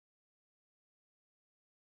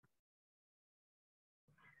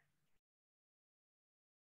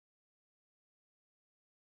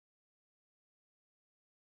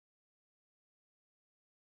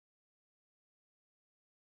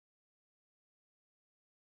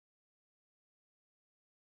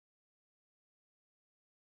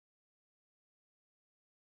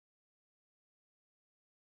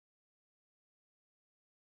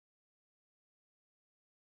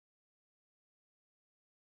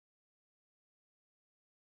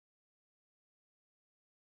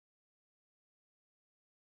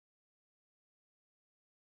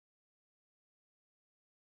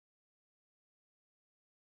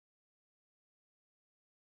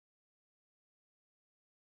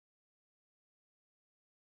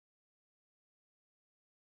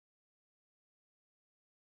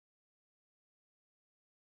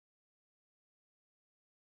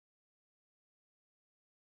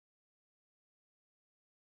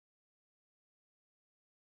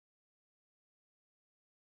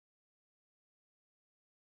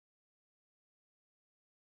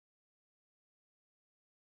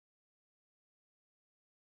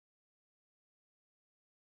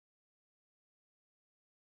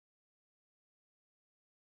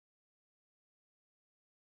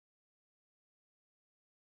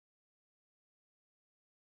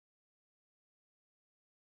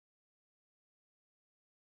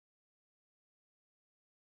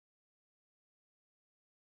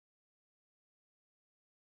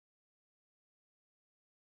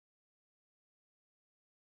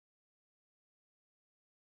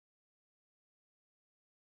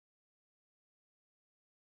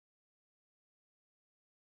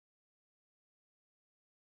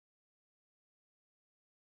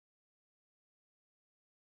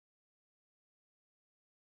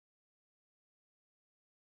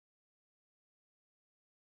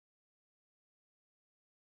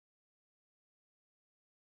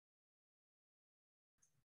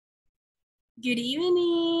Good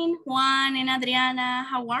evening, Juan and Adriana.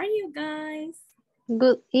 How are you guys?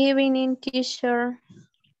 Good evening, teacher.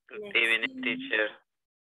 Good evening, teacher.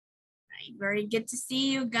 Right, very good to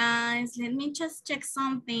see you guys. Let me just check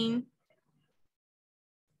something.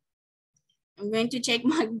 I'm going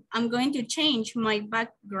to change my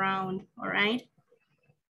background, all right?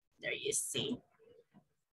 There you see.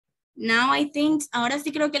 Now I think, ahora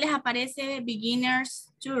sí creo que les aparece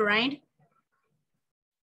beginners too, right?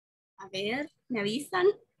 A ver, ¿me avisan?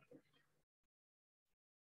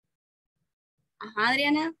 Ajá,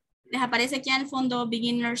 Adriana. Les aparece aquí al fondo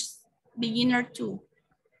beginner too.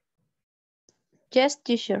 Yes,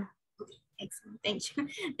 teacher. Excellent, thank you.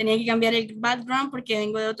 Tenía que cambiar el background porque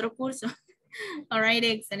vengo de otro curso. All right,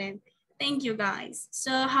 excellent. Thank you, guys. So,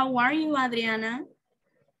 how are you, Adriana?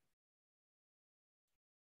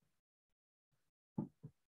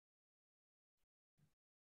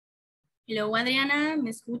 Hello, Adriana, ¿me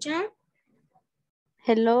escucha?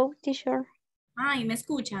 Hello, teacher. Ay, ¿me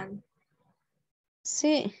escuchan?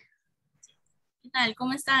 Sí, ¿Qué tal?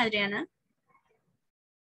 ¿Cómo está, Adriana?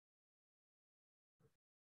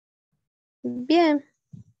 bien.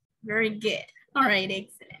 Very good. All right,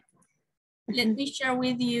 excellent. Let me share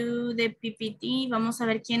with you the PPT. Vamos a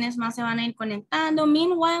ver quiénes más se van a ir conectando.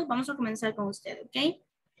 Meanwhile, vamos a comenzar con usted, ¿ok?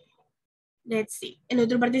 Let's see. El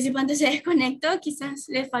otro participante se desconectó. Quizás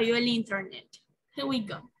le falló el internet. Here we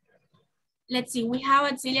go. Let's see. We have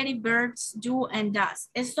auxiliary verbs do and does.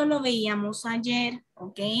 Esto lo veíamos ayer,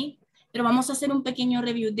 ¿ok? Pero vamos a hacer un pequeño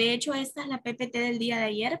review. De hecho, esta es la PPT del día de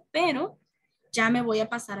ayer, pero ya me voy a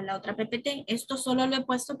pasar a la otra PPT. Esto solo lo he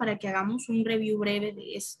puesto para que hagamos un review breve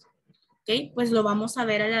de esto. ¿Ok? Pues lo vamos a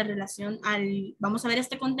ver a la relación, vamos a ver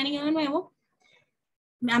este contenido de nuevo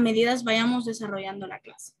a medida vayamos desarrollando la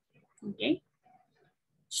clase. ¿Ok?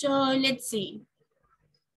 So, let's see.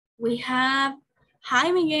 We have,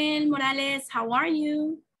 hi Miguel Morales, how are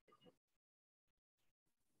you?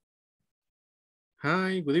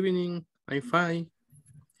 Hi, good evening. I'm fine.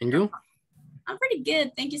 And you? I'm pretty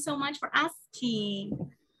good. Thank you so much for asking.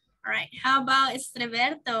 All right. How about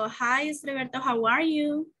Estreberto? Hi, Estreberto. How are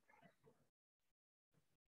you?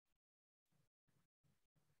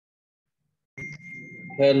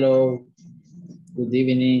 Hello. Good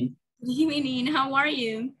evening. Good evening. How are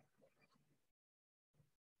you?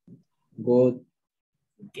 Good.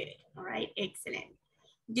 Good. All right. Excellent.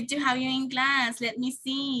 Good to have you in class. Let me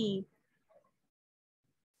see.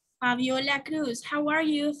 Fabiola Cruz. How are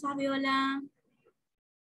you, Fabiola?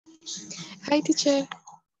 Hi, teacher.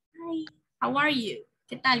 Hi. How are you?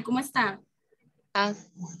 ¿Qué tal? ¿Cómo está?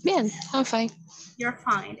 Bien, I'm fine. You're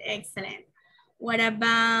fine. Excellent. What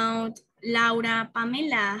about Laura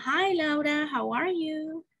Pamela? Hi, Laura. How are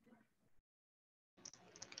you?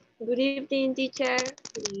 Good evening, teacher.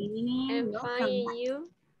 Good evening. I'm Welcome fine, back.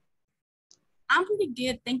 you? I'm pretty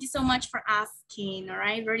good. Thank you so much for asking. All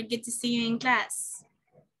right. Very good to see you in class.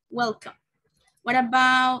 Welcome. What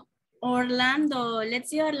about Orlando? Let's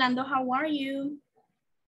see, Orlando. How are you?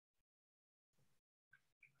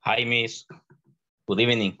 Hi, Miss. Good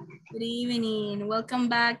evening. Good evening. Welcome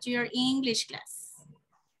back to your English class.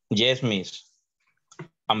 Yes, Miss.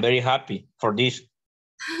 I'm very happy for this.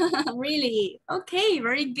 Really? Okay,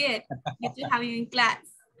 very good. Good to have you in class.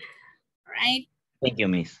 All right. Thank you,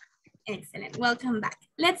 Miss. Excellent. Welcome back.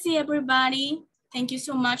 Let's see, everybody. Thank you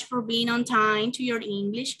so much for being on time to your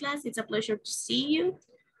English class. It's a pleasure to see you.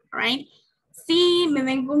 All right. Si me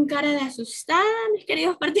ven con cara de asustada, mis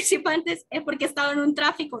queridos participantes, es porque he estado en un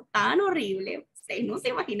tráfico tan horrible. Ustedes no se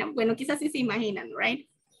imaginan. Bueno, quizás sí se imaginan, right?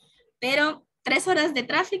 Pero 3 horas de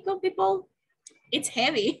tráfico, people, it's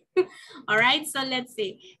heavy. All right, so let's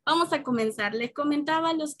see. Vamos a comenzar. Les comentaba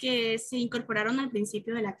a los que se incorporaron al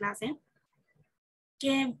principio de la clase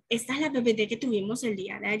que esta es la PPT que tuvimos el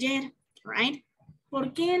día de ayer, right?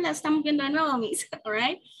 ¿Por qué la estamos viendo de nuevo, Miss? All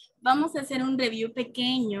right. Vamos a hacer un review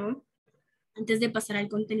pequeño antes de pasar al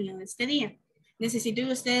contenido de este día. Necesito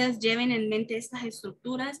que ustedes lleven en mente estas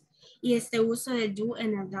estructuras y este uso del do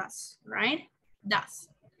and el does, right? Does.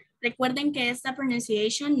 Recuerden que esta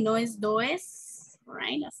pronunciation no es does,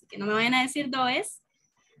 right? Así que no me vayan a decir does.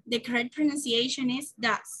 The correct pronunciation is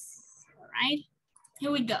does, all right?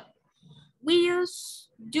 Here we go. We use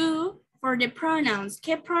do for the pronouns.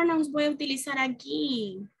 ¿Qué pronouns voy a utilizar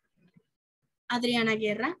aquí? Adriana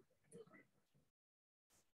Guerra.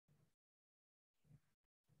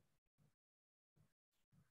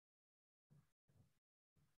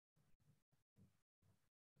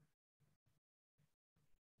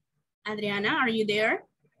 Adriana, are you there?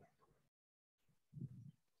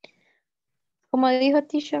 Como dijo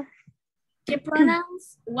teacher. ¿Qué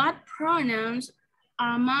pronouns? What pronouns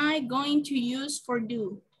am I going to use for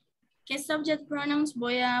do? ¿Qué subject pronouns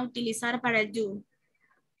voy a utilizar para el do?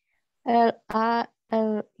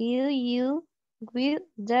 You, will,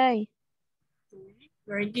 they.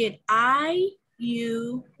 Very good. I,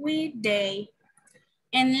 you, we, they.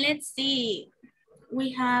 And let's see.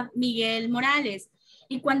 We have Miguel Morales.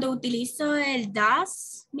 Y cuando utilizo el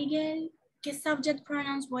does, Miguel, ¿qué subject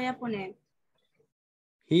pronouns voy a poner?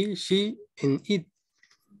 He, she, and it.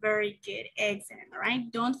 Very good. Excellent. All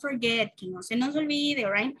right. Don't forget, que no se nos olvide,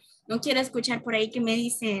 all right? No quiero escuchar por ahí que me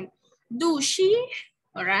dicen, do she?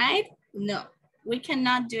 All right. No, we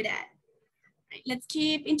cannot do that. Right, let's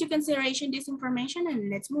keep into consideration this information and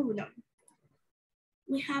let's move on.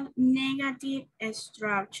 We have negative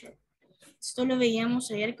structure. Esto lo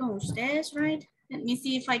veíamos ayer con ustedes, right? Let me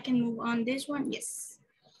see if I can move on this one. Yes.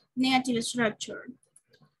 Negative structure.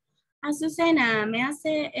 Azucena, ¿me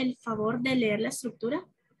hace el favor de leer la estructura?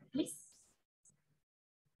 Please.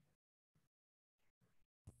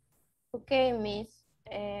 Okay, Miss.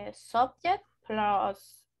 Subject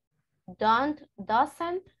plus don't,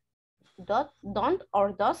 doesn't, don't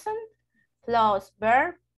or doesn't, plus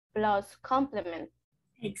verb, plus complement.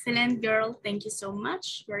 Excellent, girl. Thank you so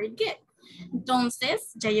much. Very good.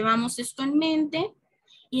 Entonces, ya llevamos esto en mente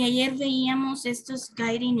y ayer veíamos estos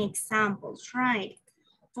guiding examples, right?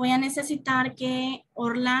 Voy a necesitar que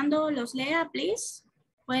Orlando los lea, please.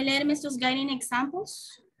 ¿Puede leerme estos guiding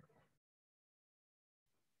examples?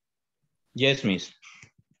 Yes, miss.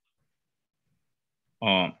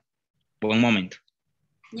 One moment.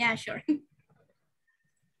 Yeah, sure.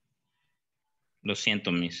 Lo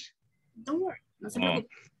siento, miss. Don't worry. No se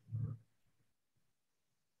preocupe.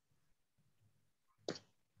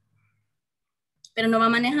 Pero no va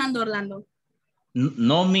manejando, Orlando.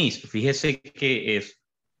 No, miss. Fíjese que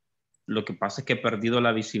lo que pasa es que he perdido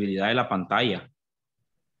la visibilidad de la pantalla.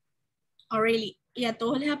 Oh, really? ¿Y a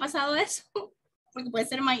todos les ha pasado eso? Porque puede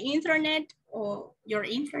ser my internet o your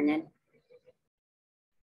internet.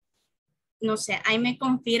 No sé, ahí me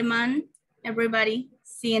confirman, everybody,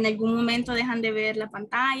 si en algún momento dejan de ver la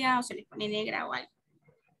pantalla o se les pone negra o algo.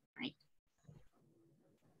 Right.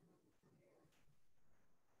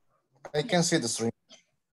 I can see the stream.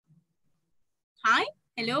 Hi,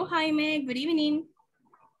 hello, Jaime, good evening.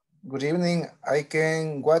 Good evening. I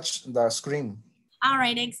can watch the screen. All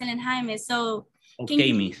right, excellent, Jaime. So,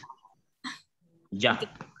 Okay, miss. Ya. Okay.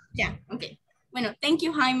 Yeah, okay. Bueno, thank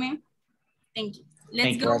you, Jaime. Thank you.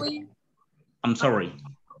 Let's Thank go you. with... I'm sorry.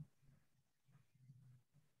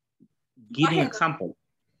 Give an ahead. example.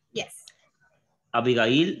 Yes.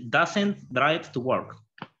 Abigail doesn't drive to work.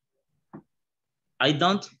 I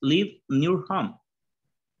don't live near home.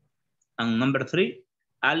 And number 3,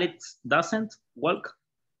 Alex doesn't walk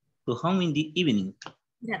to home in the evening.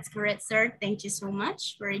 That's correct, sir. Thank you so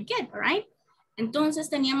much. Very good, all right? Entonces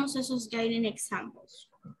teníamos esos guiding examples.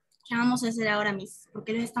 ¿Qué vamos a hacer ahora, Miss?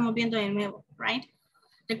 Porque los estamos viendo de nuevo, right?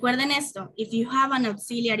 Recuerden esto. If you have an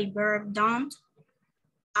auxiliary verb, don't,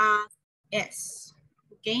 es.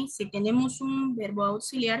 ¿Ok? Si tenemos un verbo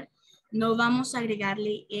auxiliar, no vamos a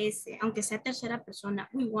agregarle ese, aunque sea tercera persona.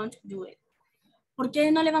 We won't do it. ¿Por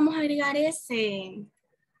qué no le vamos a agregar ese?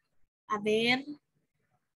 A ver,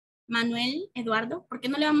 Manuel, Eduardo, ¿por qué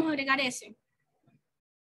no le vamos a agregar ese?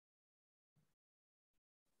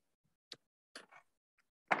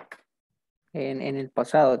 En el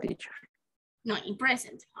pasado, teacher. No, in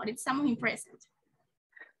present. Ahorita estamos in present.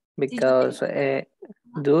 Because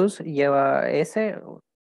does lleva ese.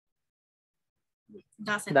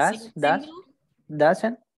 Doesn't.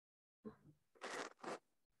 Doesn't.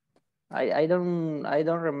 I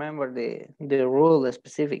don't remember the rule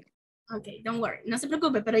specific. Ok, don't worry. No se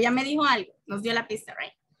preocupe, pero ya me dijo algo. Nos dio la pista,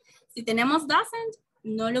 right? Si tenemos doesn't,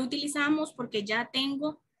 no lo utilizamos porque ya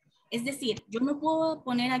tengo. Es decir, yo no puedo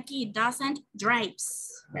poner aquí doesn't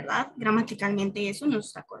drives, ¿verdad? Gramaticalmente eso no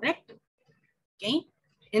está correcto. ¿Ok?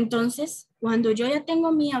 Entonces, cuando yo ya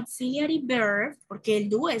tengo mi auxiliary verb, porque el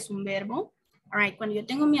do es un verbo, all right, cuando yo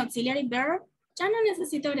tengo mi auxiliary verb, ya no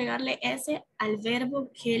necesito agregarle ese al verbo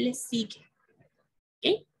que le sigue.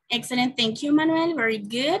 ¿Ok? Excellent. Thank you, Manuel. Very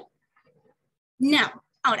good. Now,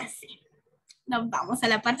 ahora sí. Nos vamos a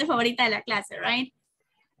la parte favorita de la clase, right?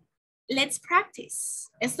 Let's practice.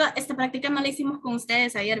 Esta práctica no la hicimos con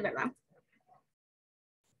ustedes ayer, ¿verdad?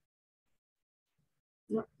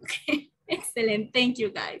 No. Okay. Excellent. Thank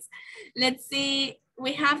you, guys. Let's see.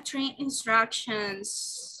 We have 3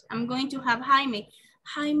 instructions. I'm going to have Jaime.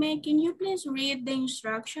 Jaime, can you please read the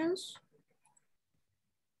instructions?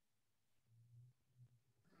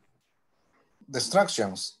 The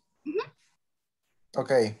instructions.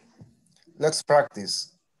 Okay, let's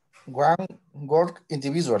practice. 1, work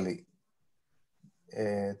individually.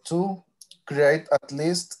 2, create at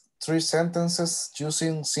least 3 sentences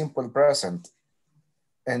using simple present.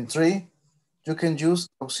 And 3, you can use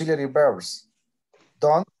auxiliary verbs,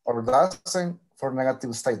 don't or doesn't for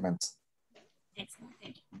negative statements.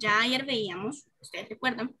 Excelente. Ya ayer veíamos, ustedes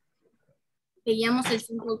recuerdan, veíamos el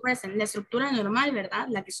simple present, la estructura normal, ¿verdad?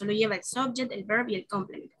 La que solo lleva el subject, el verb y el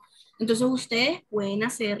complement. Entonces ustedes pueden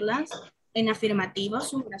hacerlas en afirmativas,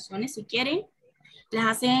 sus oraciones si quieren, las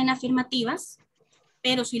hacen en afirmativas,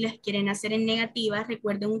 pero si las quieren hacer en negativas,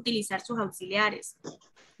 recuerden utilizar sus auxiliares,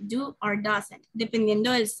 do or doesn't,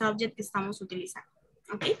 dependiendo del subject que estamos utilizando.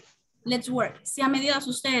 ¿Ok? Let's work. Si a medida que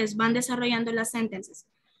ustedes van desarrollando las sentences,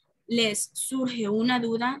 les surge una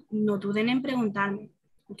duda, no duden en preguntarme.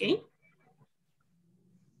 ¿Ok?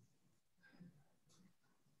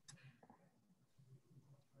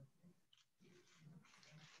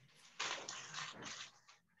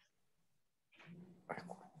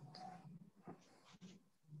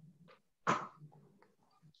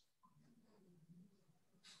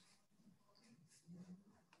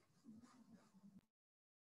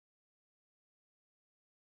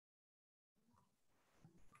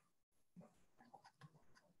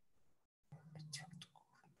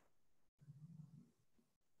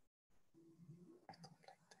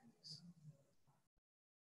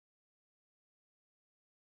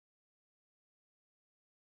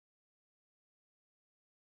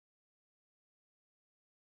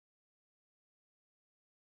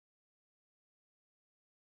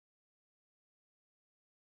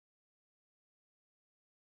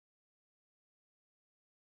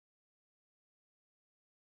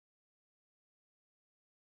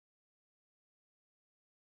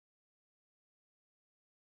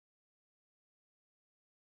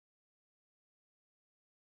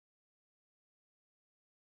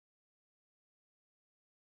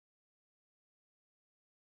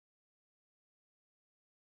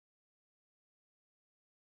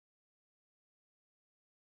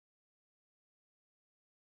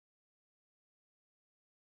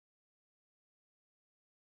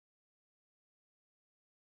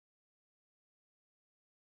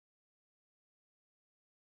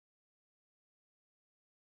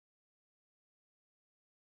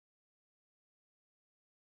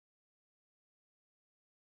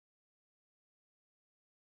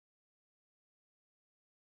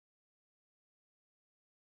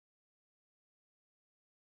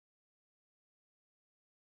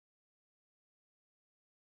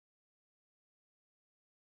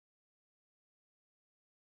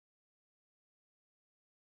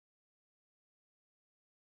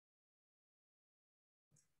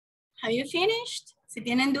 Have you finished? Si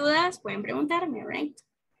tienen dudas, pueden preguntarme, right?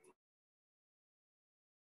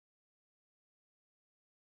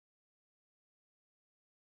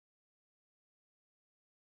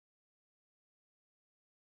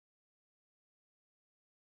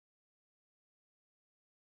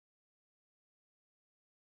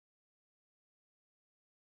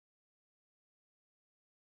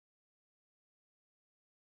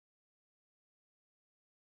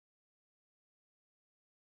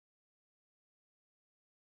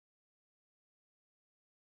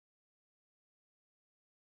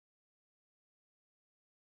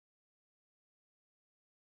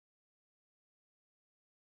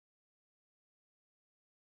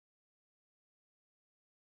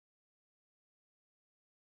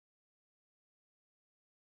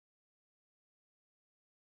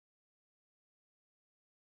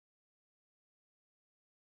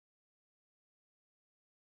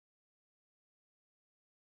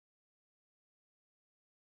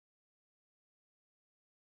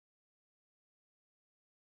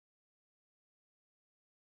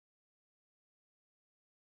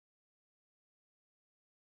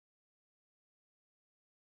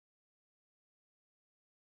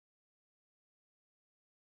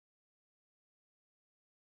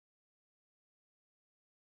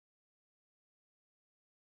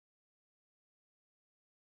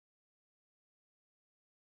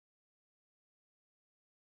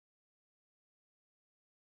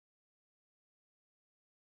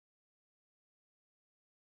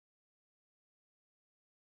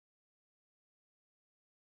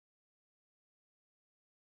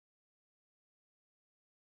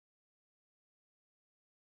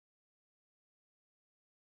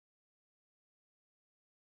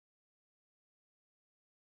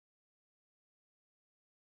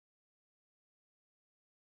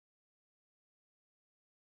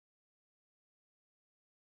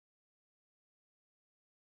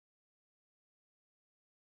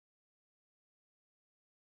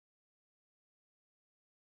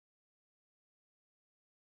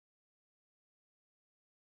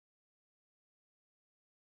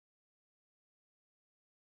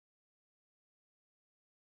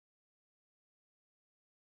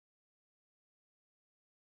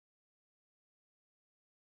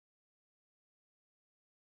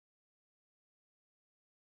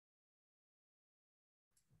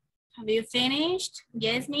 Have you finished?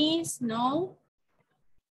 Yes, miss? No?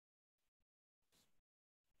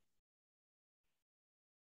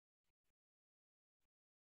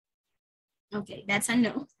 Okay, that's a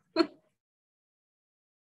no.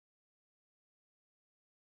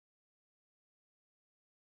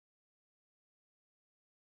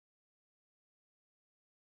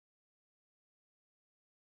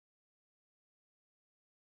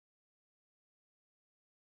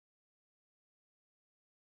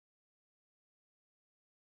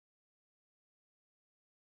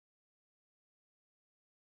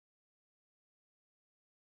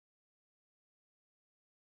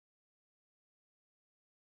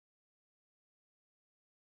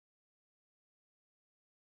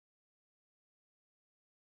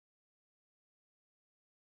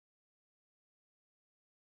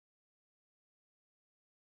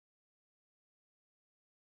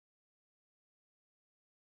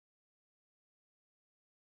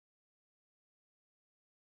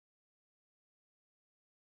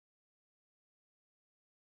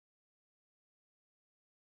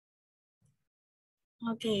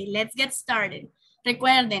 Okay, let's get started.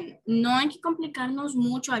 Recuerden, no hay que complicarnos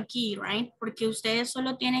mucho aquí, right? Porque ustedes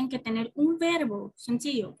solo tienen que tener un verbo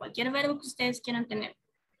sencillo, cualquier verbo que ustedes quieran tener,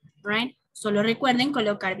 right? Solo recuerden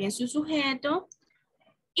colocar bien su sujeto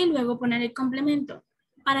y luego poner el complemento.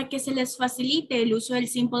 Para que se les facilite el uso del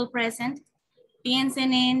simple present,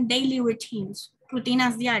 piensen en daily routines,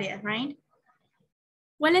 rutinas diarias, right?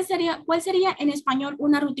 ¿Cuál sería en español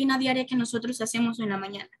una rutina diaria que nosotros hacemos en la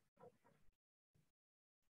mañana?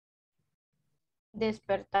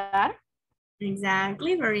 Despertar.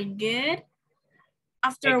 Exactly, very good.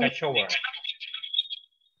 After Take a shower.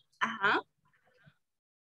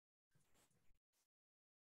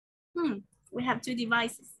 We have two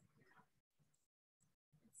devices.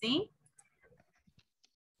 ¿Sí?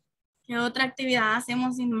 ¿Qué otra actividad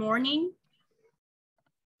hacemos in the morning?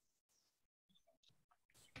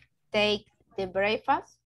 Take the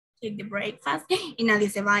breakfast. Take the breakfast. Y nadie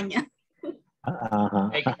se baña.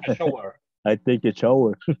 Take a shower. I take a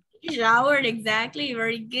shower. Shower, exactly,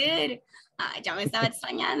 very good. Ya me estaba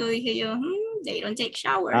extrañando, dije yo, they don't take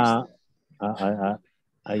showers.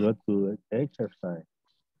 I go to exercise.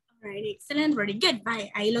 All right, excellent, very good.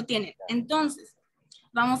 Vale, ahí lo tienen. Entonces,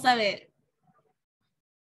 vamos a ver.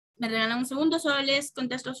 Me regalan un segundo, solo les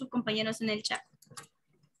contesto a sus compañeros en el chat.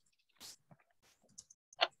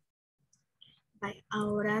 Vale,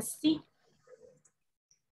 ahora sí.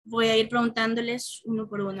 Voy a ir preguntándoles uno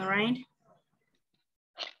por uno, right?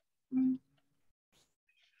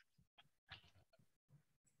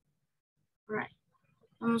 Right.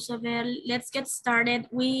 Vamos a ver. Let's get started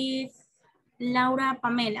with Laura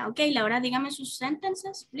Pamela. Okay, Laura, dígame sus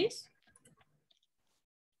sentences, please.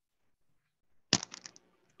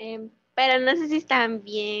 Pero no sé si están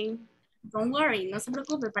bien. Don't worry, no se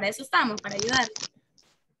preocupe, para eso estamos, para ayudar.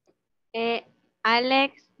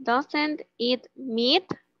 Alex doesn't eat meat.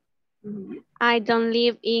 I don't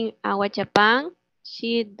live in Aguachapan.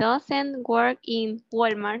 She doesn't work in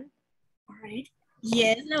Walmart. All right.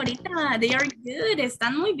 Yes, Laurita, they are good.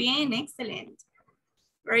 Están muy bien, excellent.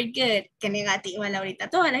 Very good. Qué negativa, Laurita.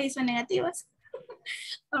 Todas las hizo negativas.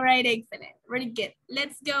 All right, excellent. Very good.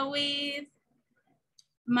 Let's go with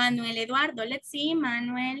Manuel Eduardo. Let's see,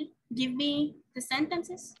 Manuel, give me the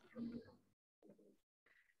sentences.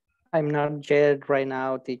 I'm not yet right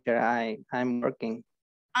now, teacher. I'm working.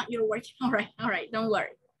 You're working. All right. Don't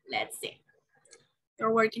worry. Let's see.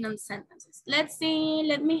 You're working on sentences. Let's see.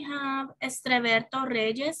 Let me have Estreberto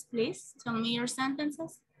Reyes, please. Tell me your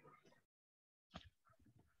sentences.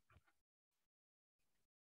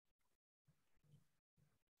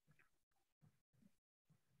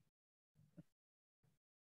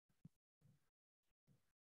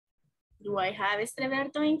 Do I have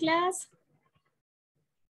Estreberto in class?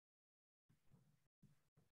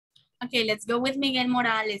 Okay, let's go with Miguel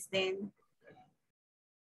Morales then.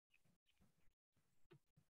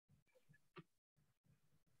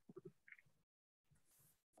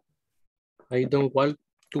 I don't want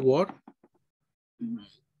to work.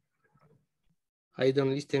 I don't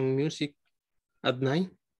listen music at night.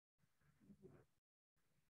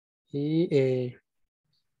 Y,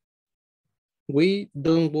 we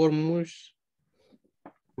don't work much.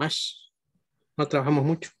 No trabajamos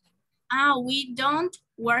mucho. We don't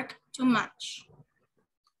work too much.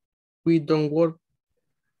 We don't work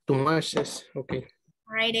too much. Yes. Okay.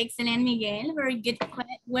 All right, excellent, Miguel.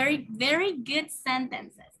 Very good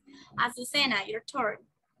sentences. Azucena, your turn.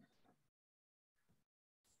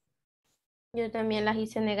 Yo también las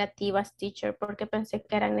hice negativas, teacher, porque pensé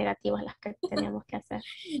que eran negativas las que teníamos que hacer.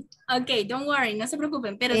 Ok, don't worry, no se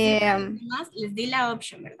preocupen, pero si más les di la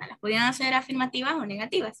opción, ¿verdad? Podrían ser afirmativas o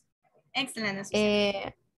negativas.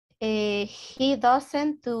 Excelente. He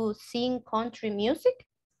doesn't to sing country music.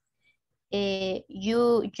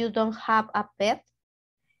 You don't have a pet.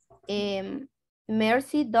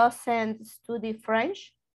 Mercy doesn't study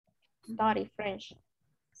French.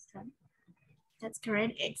 That's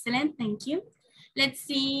correct. Excellent. Thank you. Let's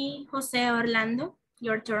see, Jose Orlando,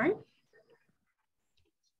 your turn.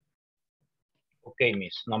 Okay,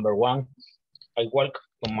 Miss. Number 1, I walk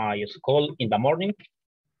to my school in the morning.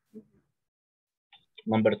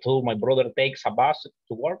 Number 2, my brother takes a bus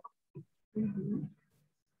to work.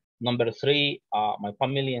 Number 3, my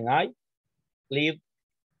family and I live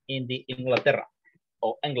in the Inglaterra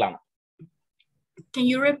or England. Can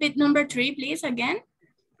you repeat number 3, please, again?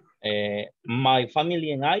 My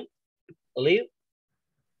family and I live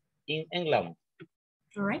in England.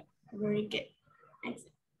 All right, very good.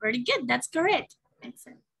 Excellent. Very good, that's correct.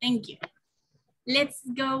 Excellent, thank you. Let's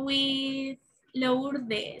go with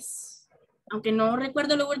Lourdes. Aunque no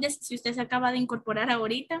recuerdo, Lourdes, si usted se acaba de incorporar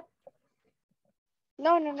ahorita.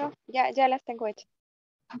 No, ya las tengo hechas.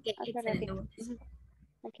 Okay, excellent, Lourdes.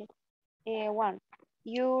 Okay. 1,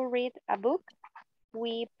 you read a book.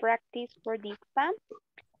 We practice for the exam.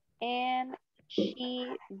 And she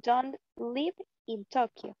don't live in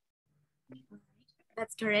Tokyo.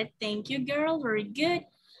 That's correct. Thank you, girl. Very good.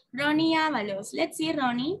 Ronnie Avalos. Let's see,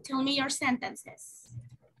 Ronnie. Tell me your sentences.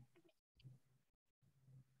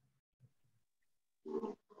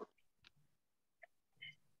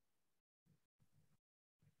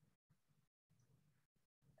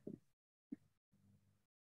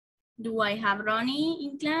 Do I have Ronnie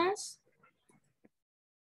in class?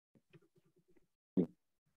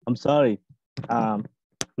 I'm sorry.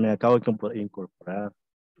 Me acabo de incorporar.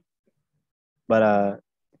 But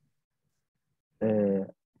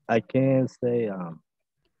I can't say,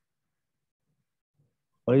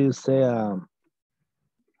 what do you say?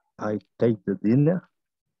 I take the dinner.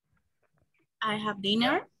 I have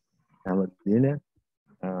dinner. I have a dinner.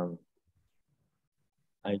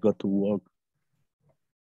 I go to work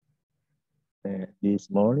this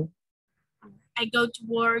morning. I go to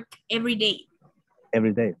work every day.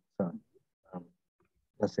 Every day. So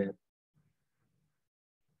that's it.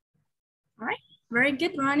 All right. Very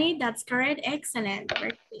good, Ronnie. That's correct. Excellent.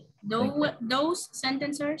 Very good. Those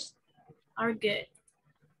sentences are good.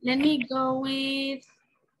 Let me go with...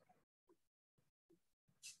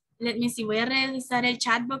 Let me see. Voy a revisar el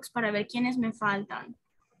chat box para ver quiénes me faltan.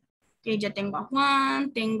 Ok, ya tengo a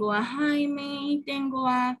Juan, tengo a Jaime y tengo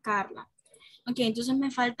a Carla. Ok, entonces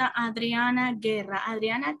me falta Adriana Guerra.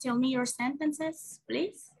 Adriana, tell me your sentences,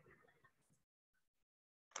 please.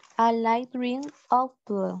 I like green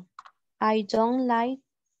apple. I don't like,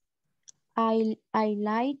 I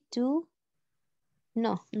like to,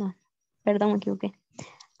 no, perdón, me equivoqué.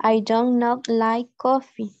 I don't not like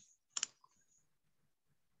coffee.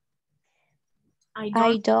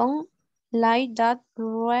 I don't like that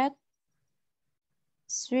red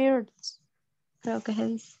shirt. Creo que se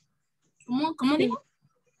dice. ¿Cómo digo?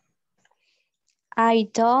 I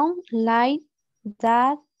don't like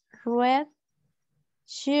that red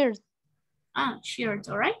shirt. Shirt,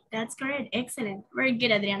 all right. That's correct. Excellent. Very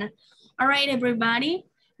good, Adriana. All right, everybody.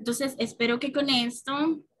 Entonces, espero que con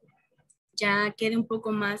esto ya quede un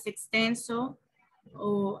poco más extenso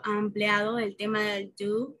o ampliado el tema del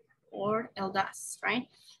do or el does, right?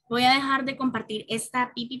 Voy a dejar de compartir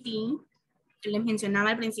esta PPT que les mencionaba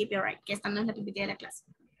al principio, right? Que esta no es la PPT de la clase.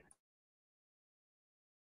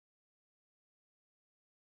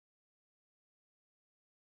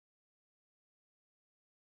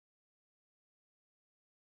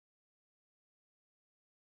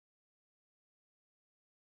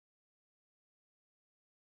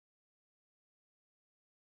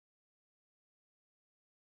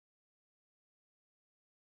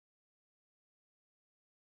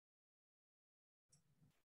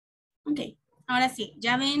 Ok, ahora sí,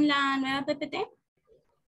 ¿ya ven la nueva PPT?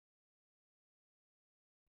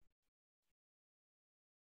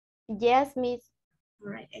 Yes, Miss.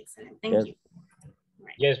 All right, excellent. Thank you.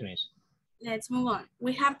 Right. Yes, Miss. Let's move on.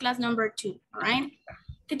 We have class number 2, all right?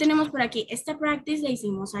 ¿Qué tenemos por aquí? Esta practice la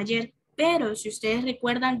hicimos ayer, pero si ustedes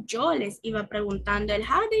recuerdan, yo les iba preguntando el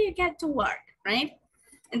how do you get to work, right?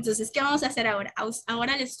 Entonces, ¿qué vamos a hacer ahora?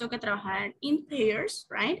 Ahora les toca trabajar in pairs,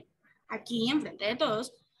 right? Aquí enfrente de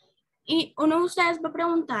todos. Y uno de ustedes va a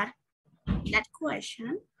preguntar that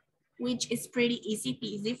question, which is pretty easy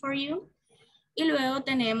peasy for you. Y luego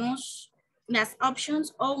tenemos las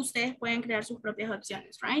options o ustedes pueden crear sus propias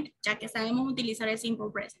opciones, right? Ya que sabemos utilizar el simple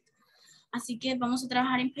present. Así que vamos a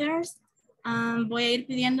trabajar en pairs. Voy a ir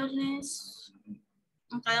pidiéndoles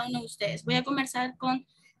a cada uno de ustedes. Voy a conversar con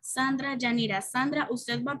Sandra, Yanira. Sandra,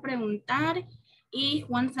 usted va a preguntar y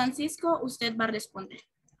Juan Francisco, usted va a responder.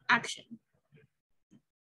 Action.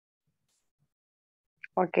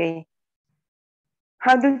 Okay.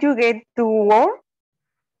 How do you get to work?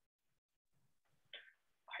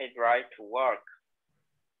 I drive to work.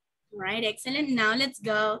 Right, excellent. Now let's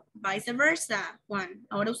go vice versa, Juan.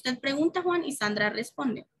 Ahora usted pregunta, Juan, y Sandra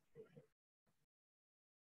responde.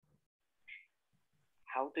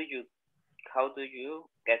 How do you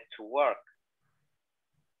get to work?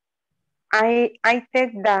 I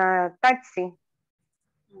take the taxi.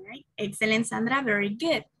 All right, excellent, Sandra. Very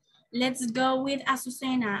good. Let's go with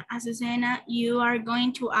Azucena. Azucena, you are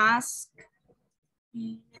going to ask,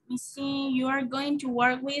 let me see, you are going to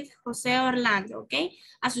work with José Orlando, okay?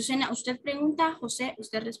 Azucena, usted pregunta, José,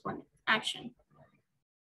 usted responde. Action.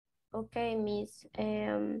 Okay, Miss.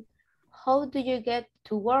 How do you get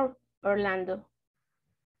to work, Orlando?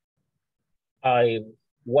 I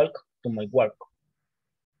walk to my work.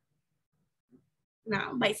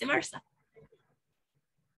 Now, vice versa.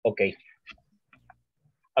 Okay.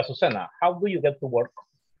 Azucena, how do you get to work?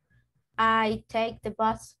 I take the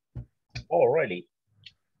bus. Oh, really?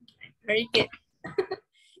 Very good.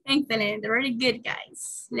 Excellent. Very good,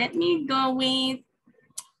 guys. Let me go with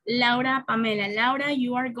Laura Pamela. Laura,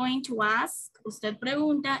 you are going to ask. Usted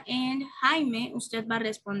pregunta. And Jaime, usted va a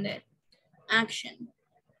responder. Action.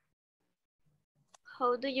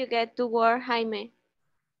 How do you get to work, Jaime?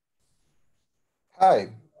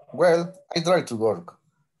 Hi. Well, I drive to work.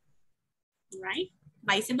 Right?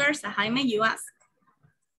 Vice versa. Jaime, you ask.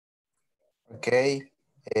 Okay.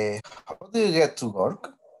 How do you get to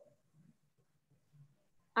work?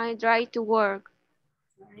 I drive to work.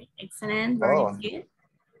 Right. Excellent. Very good.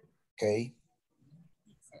 Okay.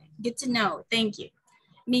 Good to know. Thank you.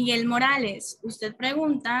 Miguel Morales, usted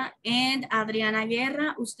pregunta, and Adriana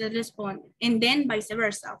Guerra, usted responde. And then vice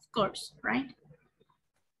versa, of course, right?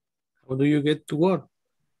 How do you get to work?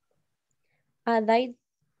 I ride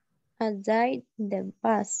the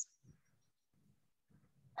bus.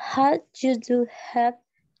 How do you have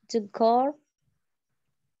to go?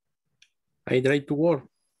 I drive to work.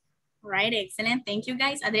 Right, excellent. Thank you,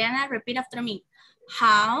 guys. Adriana, repeat after me.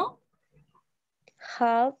 How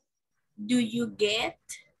do you get?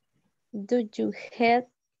 Do you have?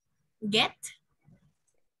 Get?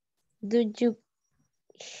 Do you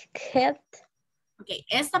get? Ok,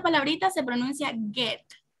 esta palabrita se pronuncia get.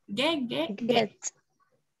 Get.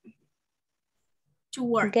 To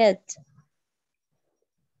work. Get.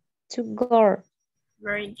 To go.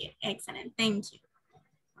 Very good. Excellent. Thank you.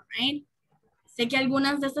 All right. Sé que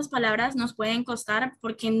algunas de estas palabras nos pueden costar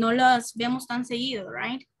porque no las vemos tan seguido,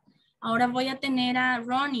 right? Ahora voy a tener a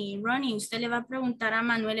Ronnie. Ronnie, usted le va a preguntar a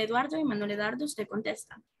Manuel Eduardo y Manuel Eduardo usted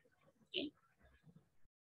contesta. Okay.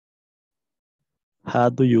 How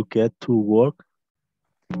do you get to work?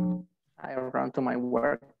 I run to my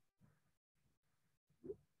work.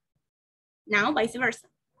 Now, vice versa.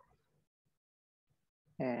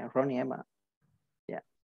 Ronnie, Emma.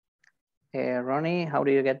 Yeah. Ronnie, how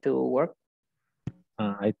do you get to work?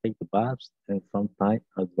 I take the bus and sometimes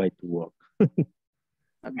I drive to work. Okay.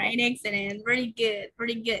 Right, excellent. Very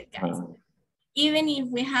good, guys. Even if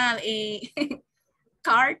we have a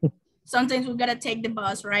card, sometimes we gotta take the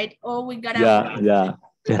bus, right? Or we gotta... Yeah.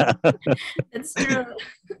 That's true.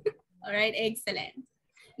 All right, excellent.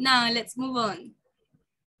 Now, let's move on.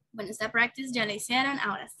 Bueno, esta practice ya la hicieron.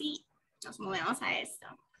 Ahora sí, nos movemos a esto.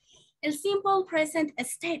 El simple present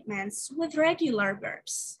statements with regular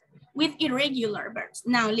verbs. With irregular verbs.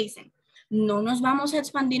 Now, listen. No nos vamos a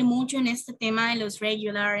expandir mucho en este tema de los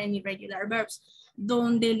regular and irregular verbs.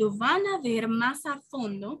 Donde lo van a ver más a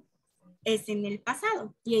fondo es en el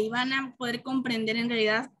pasado. Y ahí van a poder comprender en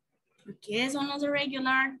realidad por qué son los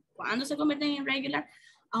irregular, cuándo se convierten en irregular.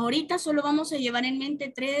 Ahorita solo vamos a llevar en mente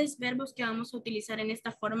 3 verbos que vamos a utilizar en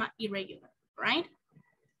esta forma irregular, right?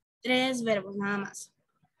 3 verbos nada más.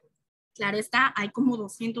 Claro está, hay como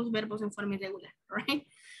 200 verbos en forma irregular, right?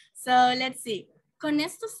 So, let's see. Con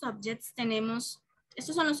estos subjects tenemos,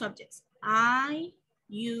 estos son los subjects. I,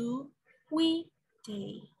 you, we,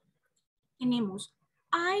 they. Tenemos,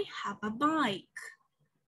 I have a bike.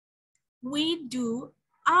 We do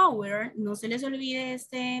our, no se les olvide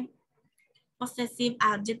este possessive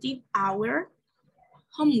adjective, our,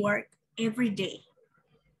 homework every day.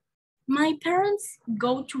 My parents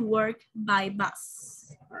go to work by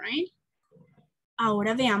bus, all right?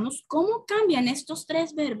 Ahora veamos cómo cambian estos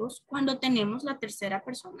 3 verbos cuando tenemos la tercera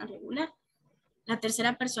persona regular, la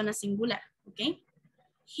tercera persona singular, ¿ok?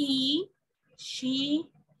 He, she,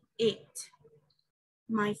 it.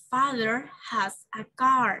 My father has a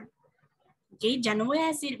car. ¿Ok? Ya no voy a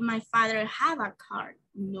decir my father have a car.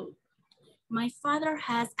 No. My father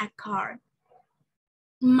has a car.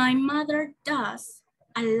 My mother does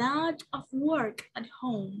a lot of work at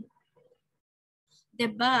home. The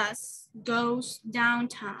bus goes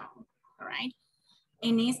downtown. All right.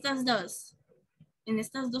 En estas dos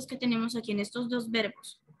que tenemos aquí, en estos dos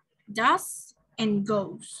verbos, does and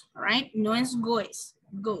goes, all right? No es goes,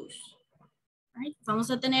 goes. All right?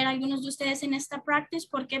 Vamos a tener algunos de ustedes en esta practice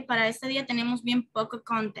porque para este día tenemos bien poco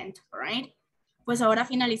content, all right? Pues ahora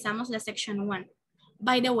finalizamos la section 1.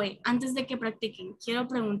 By the way, antes de que practiquen, quiero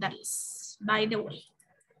preguntarles, by the way,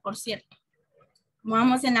 por cierto,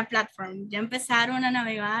 vamos en la platform, ¿ya empezaron a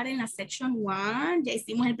navegar en la section 1? ¿Ya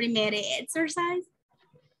hicimos el primer exercise?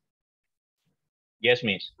 Yes,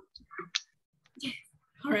 miss. Yes.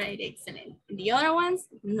 All right, excellent. The other ones,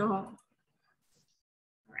 no.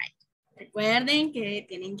 All right. Recuerden que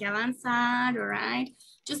tienen que avanzar, all right.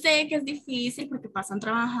 Yo sé que es difícil porque pasan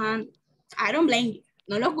trabajando. I don't blame you.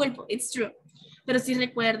 No lo culpo, it's true. Pero sí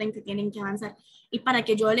recuerden que tienen que avanzar. Y para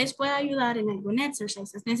que yo les pueda ayudar en algún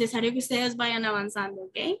exercise, es necesario que ustedes vayan avanzando,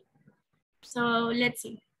 ¿ok? So, let's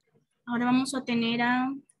see. Ahora vamos a tener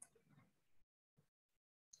a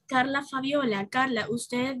Carla Fabiola. Carla,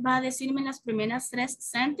 usted va a decirme las primeras 3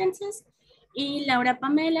 sentences y Laura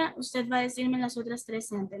Pamela, usted va a decirme las otras 3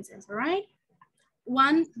 sentences, all right?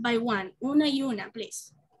 One by one, una y una,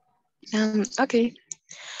 please. Okay.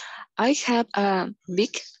 I have a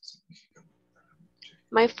big.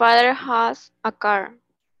 My father has a car.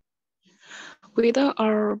 We do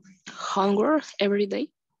our homework every day.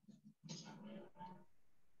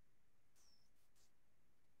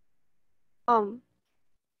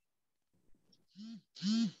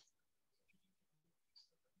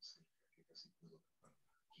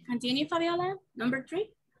 Continue, Fabiola. Number 3.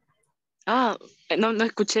 No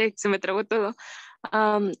escuché, se me trabó todo.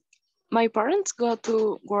 My parents go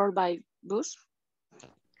to work by bus.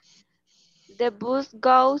 The bus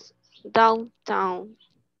goes downtown.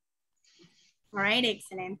 All right,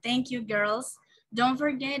 excellent. Thank you, girls. Don't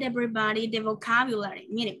forget, everybody, the vocabulary.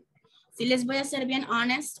 Miren, si les voy a ser bien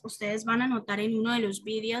honest, ustedes van a notar en uno de los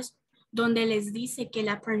videos donde les dice que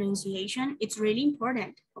la pronunciation, it's really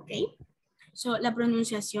important, ¿ok? So, la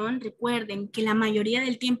pronunciación, recuerden que la mayoría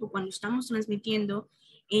del tiempo cuando estamos transmitiendo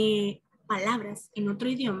palabras en otro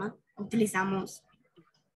idioma, utilizamos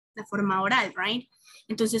la forma oral, right?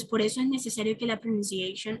 Entonces, por eso es necesario que la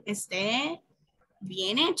pronunciation esté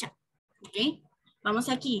bien hecha, ¿ok? Vamos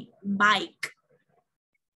aquí, bike,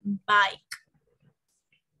 bike,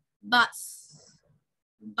 bus,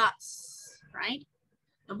 bus, right?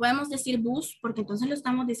 No podemos decir bus porque entonces lo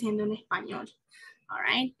estamos diciendo en español. All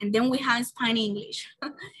right, and then we have Spanish English,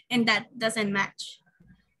 and that doesn't match.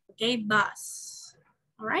 Okay, bus.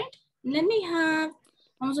 All right, let me have,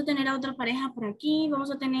 vamos a tener a otra pareja por aquí. Vamos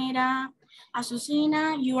a tener a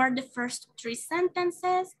Azucena. You are the first 3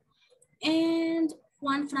 sentences. And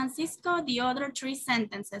Juan Francisco, the other 3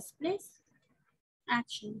 sentences, please.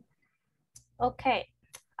 Action. Okay,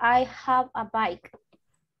 I have a bike.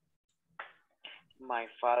 My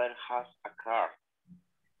father has a car.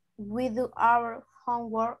 We do our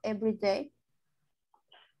homework every day.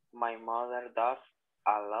 My mother does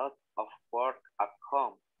a lot of work at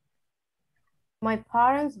home. My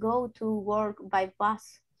parents go to work by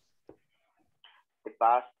bus. The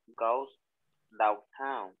bus goes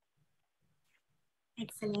downtown.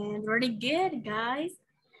 Excellent, very good, guys.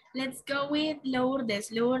 Let's go with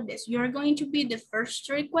Lourdes. Lourdes, you're going to be the first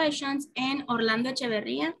 3 questions and Orlando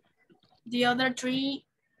Echeverria, the other 3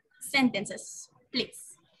 sentences, please.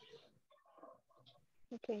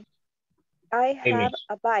 Okay. I have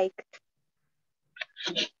a bike.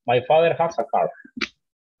 My father has a car.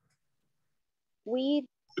 We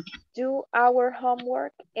do our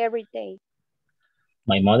homework every day.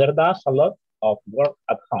 My mother does a lot of work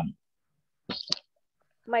at home.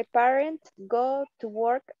 My parents go to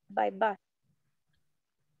work by bus.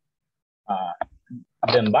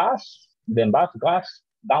 The bus goes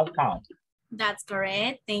downtown. That's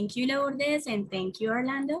correct. Thank you, Lourdes, and thank you,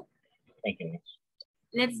 Orlando. Thank you, miss.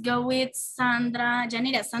 Let's go with Sandra.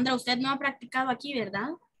 Yanira, Sandra, usted no ha practicado aquí, ¿verdad?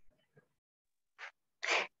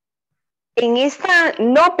 En esta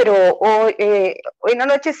no, pero hoy en la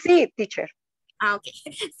noche sí, teacher. Ah, ok.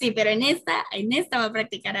 Sí, pero en esta va a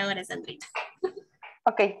practicar ahora, Sandrita.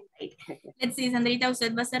 Ok. Let's see, Sandrita,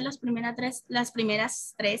 usted va a hacer las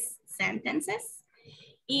primeras 3 sentences.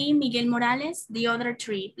 Y Miguel Morales, the other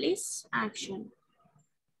 3, please. Action.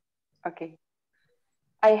 Okay.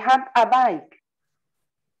 I have a bike.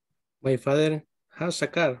 My father has a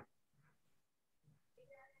car.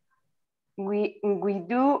 We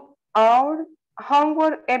do our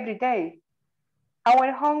homework every day.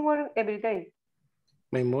 Our homework every day.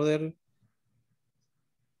 My mother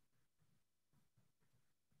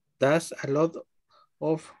does a lot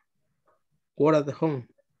of work at home.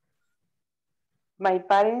 My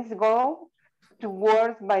parents go to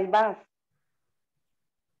work by bus.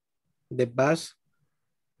 The bus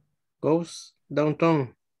goes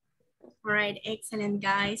downtown. All right, excellent,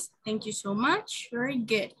 guys. Thank you so much. Very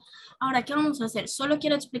good. Ahora, ¿qué vamos a hacer? Solo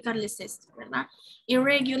quiero explicarles esto, ¿verdad?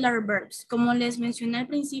 Irregular verbs. Como les mencioné al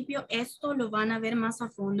principio, esto lo van a ver más a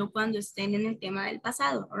fondo cuando estén en el tema del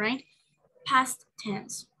pasado, all right? Past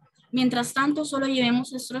tense. Mientras tanto, solo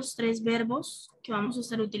llevemos estos tres verbos que vamos a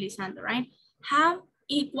estar utilizando, right? Have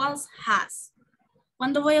equals has.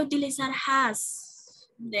 ¿Cuándo voy a utilizar has?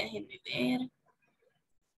 Déjenme ver.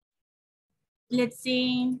 Let's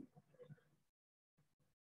see.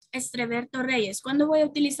 Estreberto Reyes, ¿cuándo voy a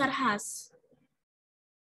utilizar has?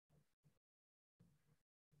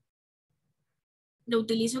 ¿Lo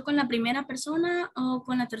utilizo con la primera persona o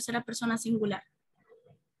con la tercera persona singular?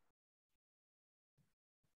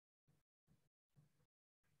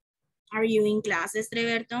 Are you in class,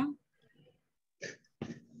 Estreberto?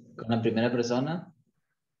 Con la primera persona.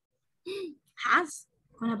 Has,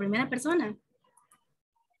 con la primera persona.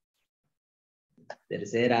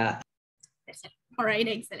 Tercera. All right,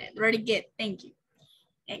 excellent. Very good. Thank you.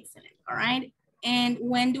 Excellent. All right. And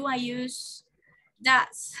when do I use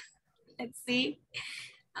does? Let's see.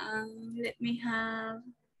 Let me have.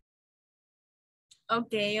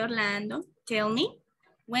 Okay, Orlando, tell me.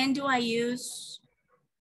 When do I use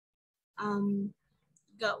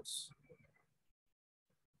goes?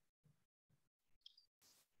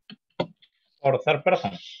 For third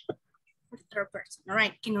person. For third person. All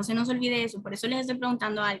right. Que no se nos olvide eso. Por eso les estoy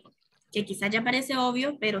preguntando algo que quizás ya parece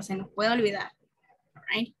obvio, pero se nos puede olvidar. All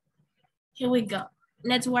right. Here we go.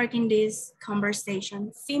 Let's work in this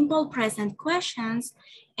conversation. Simple present questions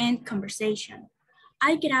and conversation.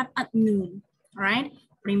 I get up at noon. All right.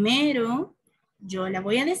 Primero, yo la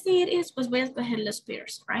voy a decir y después voy a escoger los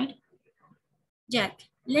pairs, right? Jack,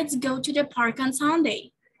 let's go to the park on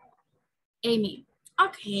Sunday. Amy,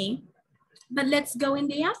 okay, but let's go in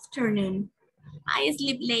the afternoon. I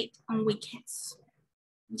sleep late on weekends.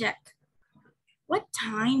 Jack, what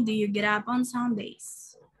time do you get up on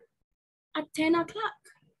Sundays? At 10 o'clock.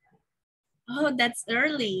 Oh, that's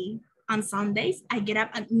early. On Sundays, I get up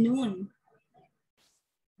at noon.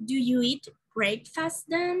 Do you eat breakfast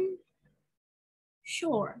then?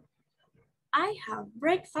 Sure. I have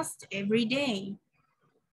breakfast every day.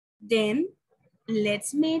 Then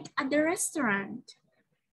let's meet at the restaurant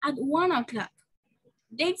at 1 o'clock.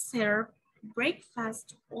 They serve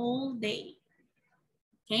breakfast all day.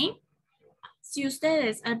 Okay? Si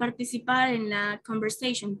ustedes al participar en la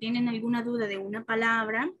conversation tienen alguna duda de una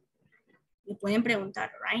palabra, le pueden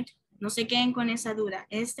preguntar, right? No se queden con esa duda.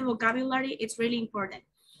 Este vocabulary is really important.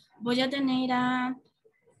 Voy a tener a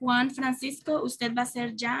Juan Francisco, usted va a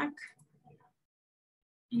ser Jack.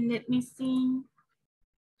 And let me see.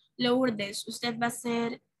 Lourdes, usted va a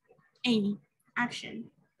ser Amy. Action.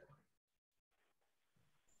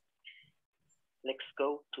 Let's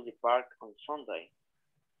go to the park on Sunday.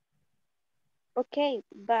 Okay,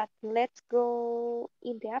 but let's go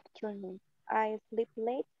in the afternoon. I sleep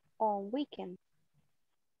late on weekends.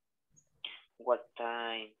 What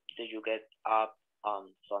time do you get up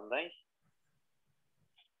on Sundays?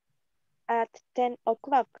 At 10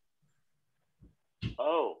 o'clock.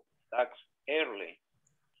 Oh, that's early.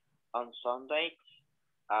 On Sundays,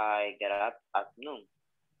 I get up at noon.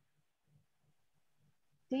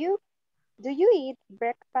 Do you eat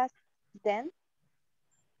breakfast then?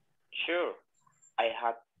 Sure, I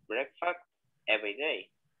have breakfast every day.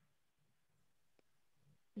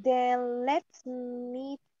 Then let's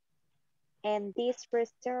meet in this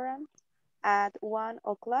restaurant at 1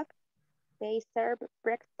 o'clock. They serve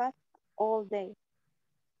breakfast all day.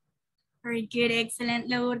 Very good, excellent,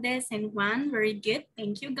 Lourdes and Juan. Very good,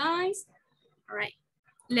 thank you guys. All right,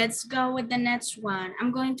 let's go with the next one.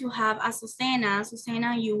 I'm going to have Azucena.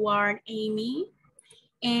 Azucena, you are Amy.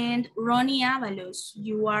 And Ronnie Avalos,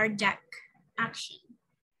 you are Jack. Action.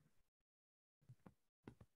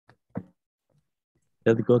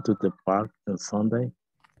 Let's go to the park on Sunday.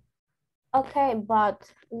 Okay, but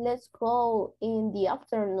let's go in the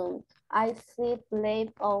afternoon. I sleep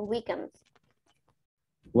late on weekends.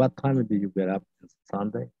 What time do you get up on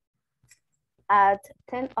Sunday? At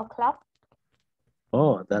 10 o'clock.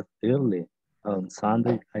 Oh, that's early. On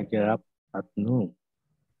Sunday, I get up at noon.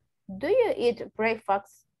 Do you eat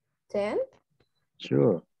breakfast then?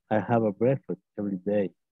 Sure, I have a breakfast every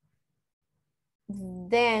day.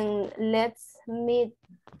 Then let's meet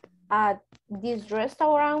at this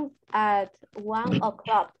restaurant at 1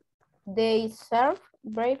 o'clock. They serve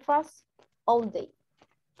breakfast all day.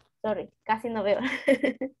 Sorry, casi no veo.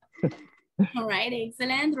 All right,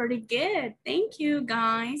 excellent, very good. Thank you,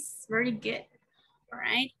 guys, very good. All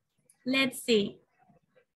right, let's see.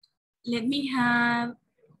 Let me have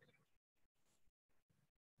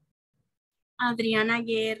Adriana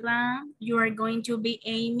Guerra. You are going to be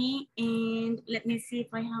Amy, and let me see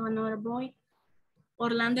if I have another boy.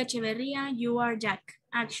 Orlando Echeverria, you are Jack.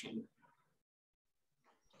 Action.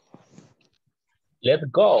 Let's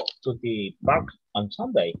go to the park on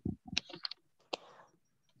Sunday.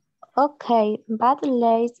 Okay, but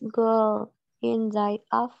let's go in the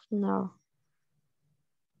afternoon.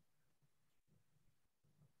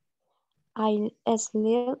 I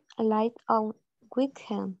sleep late on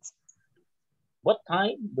weekends. What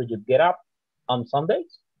time do you get up on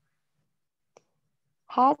Sundays?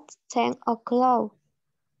 At 10 o'clock.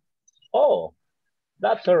 Oh,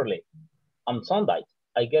 that's early. On Sundays,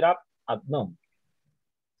 I get up at noon.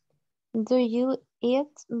 Do you eat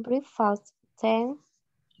breakfast 10?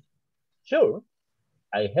 Sure,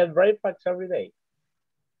 I have breakfast every day.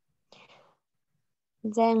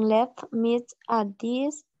 Then let's meet at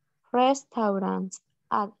this restaurant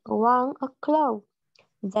at 1 o'clock.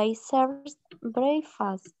 They serve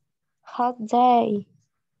breakfast. Hot day.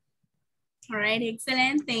 All right,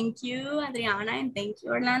 excellent. Thank you, Adriana, and thank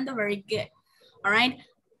you, Orlando. Very good. All right,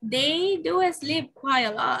 they do sleep quite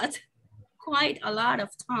a lot of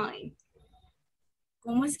time.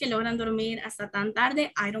 ¿Cómo es que logran dormir hasta tan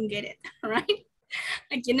tarde? I don't get it, right?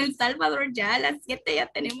 Aquí en El Salvador ya a las 7 ya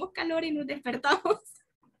tenemos calor y nos despertamos.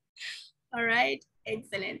 All right,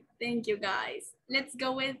 excellent. Thank you, guys. Let's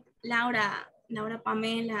go with Laura. Laura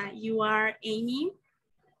Pamela, you are Amy.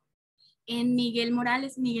 And Miguel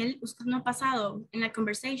Morales. Miguel, usted no ha pasado en la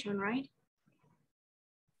conversation, right?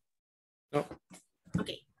 No.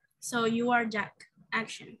 Okay, so you are Jack.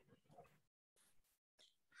 Action.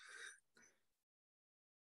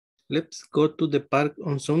 Let's go to the park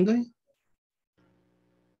on Sunday.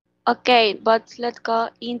 Okay, but let's go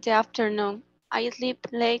in the afternoon. I sleep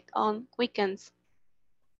late on weekends.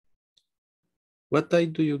 What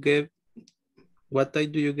time do you get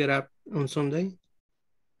up on Sunday?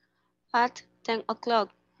 At 10 o'clock.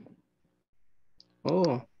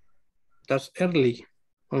 Oh, that's early.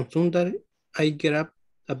 On Sunday, I get up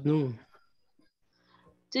at noon.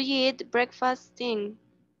 Do you eat breakfast thing?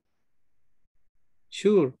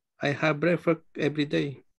 Sure, I have breakfast every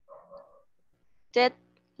day. Then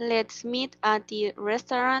let's meet at the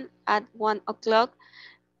restaurant at 1 o'clock.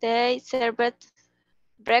 They serve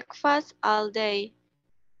breakfast all day.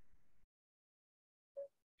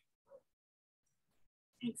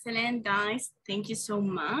 Excellent, guys. Thank you so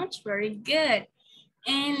much. Very good.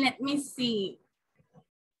 And let me see.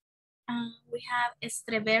 We have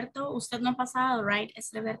Estreberto. Usted no ha pasado, right,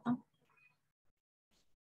 Estreberto?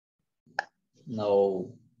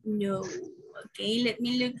 No. No. Okay, let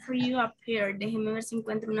me look for you up here. Déjeme ver si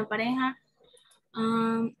encuentro una pareja.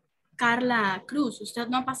 Carla Cruz, usted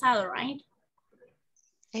no ha pasado, right?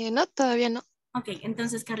 No, todavía no. Ok,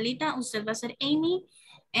 entonces Carlita, usted va a ser Amy.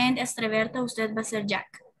 And Estreberto, usted va a ser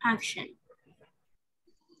Jack. Action.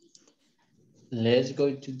 Let's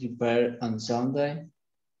go to the park on Sunday.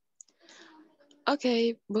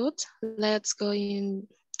 Okay, but let's go in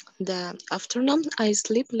the afternoon. I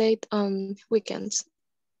sleep late on weekends.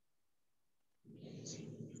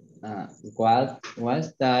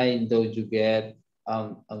 What time do you get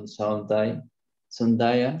on Sunday?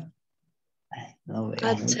 Sunday? No,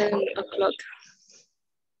 At 10 o'clock.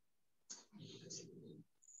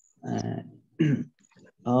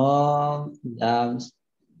 That's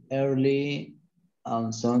early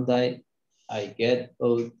on Sunday. I get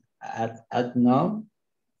out at noon.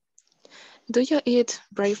 Do you eat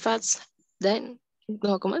breakfast then?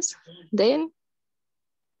 No, ¿cómo es? Then?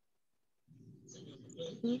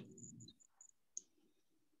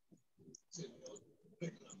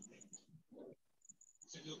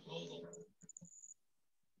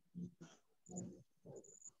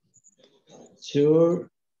 Sure,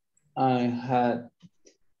 I had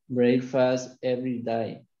breakfast every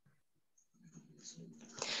day.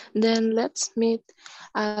 Then let's meet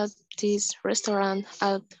at this restaurant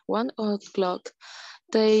at 1 o'clock.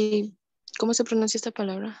 They, ¿cómo se pronuncia esta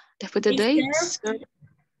palabra? Después de they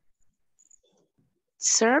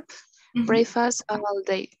serve breakfast all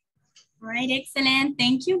day. Right, excellent.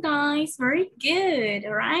 Thank you, guys. Very good.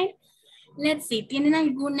 All right. Let's see. ¿Tienen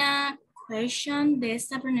alguna question de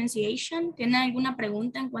esta pronunciation? ¿Tienen alguna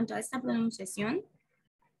pregunta en cuanto a esta pronunciación?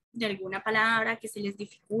 ¿De alguna palabra que se les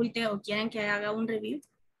dificulte o quieran que haga un review?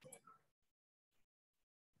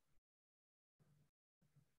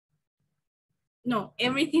 No,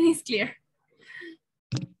 everything is clear.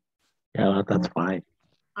 Yeah, that's fine.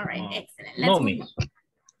 All right, excellent. No, Let's move miss. on.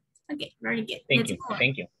 Okay, very good. Thank Let's you. move on.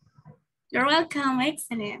 Thank you. You're welcome,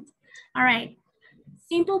 excellent. All right,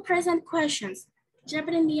 simple present questions. Ya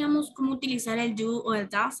aprendíamos cómo utilizar el do o el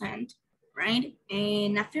doesn't, right?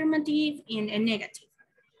 En affirmative y en negative.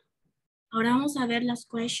 Ahora vamos a ver las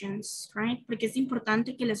questions, right? Porque es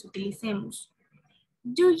importante que las utilicemos.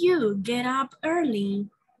 Do you get up early?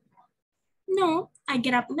 No, I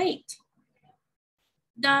get up late.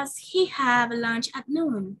 Does he have lunch at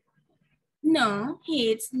noon? No,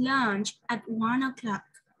 he eats lunch at 1 o'clock.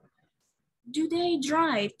 Do they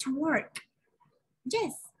drive to work?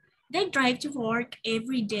 Yes, they drive to work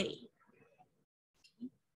every day.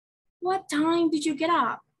 What time did you get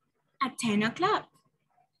up? At 10 o'clock.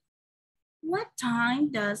 What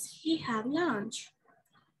time does he have lunch?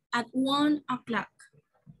 At 1 o'clock.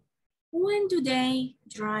 When do they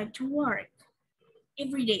drive to work?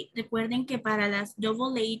 Every day. Recuerden que para las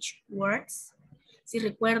double H words, si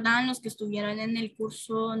recuerdan los que estuvieron en el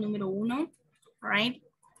curso número 1, right?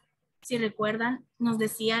 Si recuerdan, nos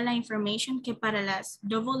decía la information que para las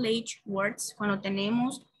double H words, cuando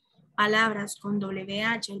tenemos palabras con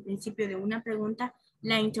WH al principio de una pregunta,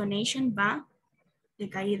 la intonation va de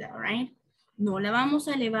caída, right? No la vamos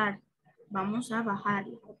a elevar, vamos a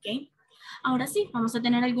bajarla, ¿ok? Ahora sí, vamos a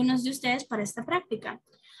tener algunos de ustedes para esta práctica.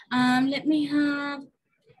 Let me have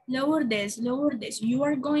Lourdes. You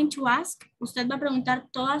are going to ask, usted va a preguntar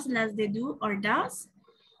todas las de do or does,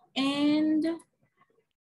 and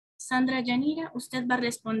Sandra Yanira, usted va a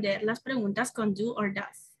responder las preguntas con do or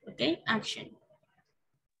does, ¿ok? Action.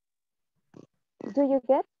 Do you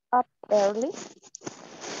get up early?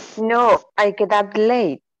 No, I get up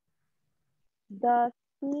late. Does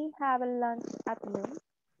he have lunch at noon?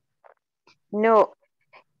 No,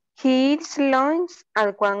 he eats lunch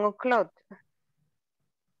at 1 o'clock.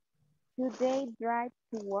 Do they drive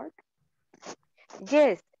to work?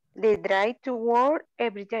 Yes, they drive to work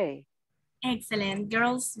every day. Excellent,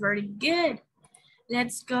 girls, very good.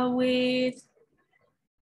 Let's go with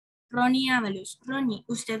Ronnie Avalos. Ronnie,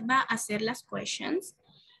 usted va a hacer las questions.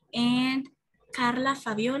 And Carla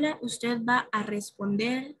Fabiola, usted va a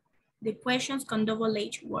responder the questions con double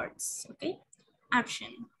H words, okay?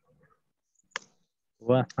 Action.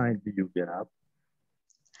 What time do you get up?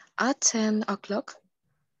 At 10 o'clock.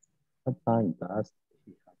 What time does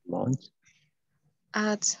he have lunch?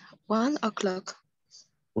 At 1 o'clock.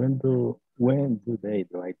 When do they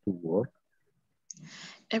drive to work?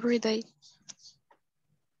 Every day.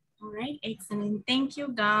 All right, excellent. Thank you,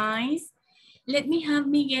 guys. Let me have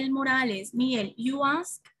Miguel Morales. Miguel, you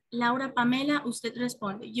ask. Laura Pamela, usted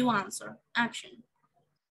responde. You answer. Action.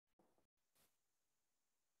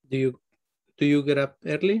 Do you get up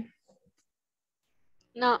early?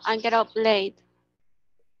 No, I get up late.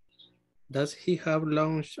 Does he have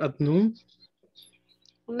lunch at noon?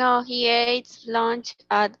 No, he ate lunch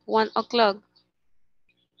at 1 o'clock.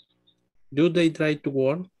 Do they drive to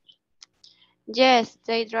work? Yes,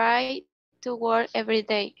 they drive to work every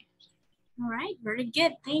day. All right, very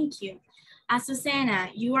good. Thank you.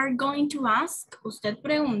 Azucena, you are going to ask. Usted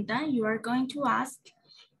pregunta, you are going to ask.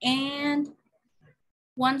 And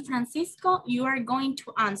Juan Francisco, you are going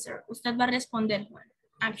to answer. Usted va a responder, Juan.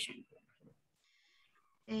 Action.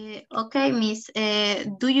 Okay, Miss.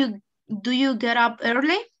 Do you get up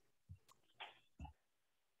early?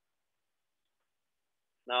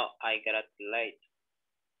 No, I get up late.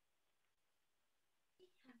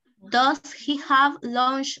 Does he have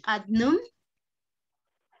lunch at noon?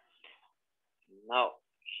 No,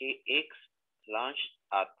 he eats lunch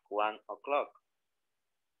at 1 o'clock.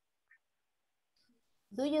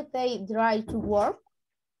 Do you take drive to work?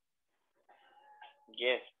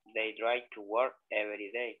 Yes, they drive to work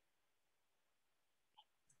every day.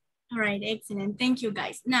 All right, excellent. Thank you,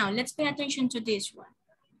 guys. Now, let's pay attention to this one.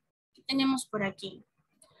 ¿Qué tenemos por aquí?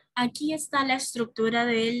 Aquí está la estructura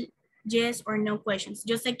del yes or no questions.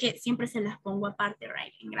 Yo sé que siempre se las pongo aparte,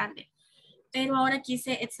 right, en grande. Pero ahora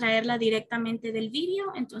quise extraerla directamente del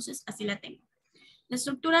vídeo, entonces así la tengo. La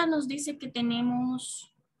estructura nos dice que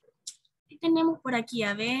tenemos... ¿Qué tenemos por aquí?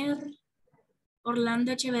 A ver...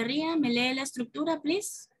 Orlando Echeverría, ¿me lee la estructura,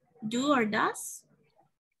 please? Do or does?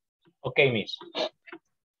 Okay, miss.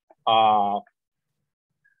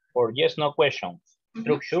 For yes, no question.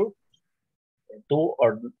 Structure, do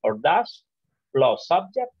or does, plus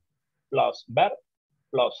subject, plus verb,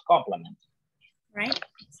 plus complement. Right.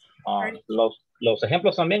 Los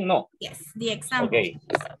ejemplos también, no. Yes, the example. Okay.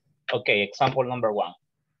 Okay, example number 1.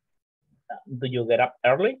 Do you get up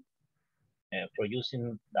early? For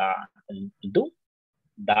using the do.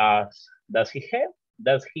 Does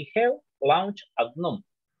he have lunch at noon?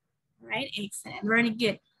 Right, excellent, very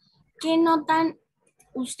good. ¿Qué notan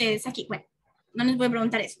ustedes aquí? Bueno, no les voy a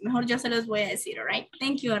preguntar eso. Mejor yo se los voy a decir, all right?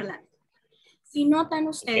 Thank you, Orlando. Si notan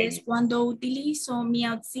ustedes, Okay. cuando utilizo mi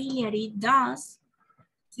auxiliary does,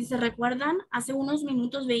 si se recuerdan, hace unos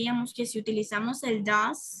minutos veíamos que si utilizamos el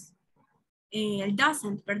does, el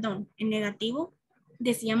doesn't, perdón, en negativo,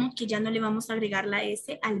 decíamos que ya no le vamos a agregar la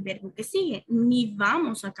S al verbo que sigue, ni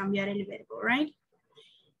vamos a cambiar el verbo, right?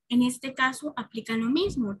 En este caso aplica lo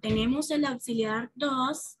mismo. Tenemos el auxiliar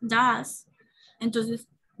does, entonces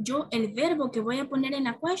yo el verbo que voy a poner en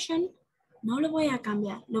la question no lo voy a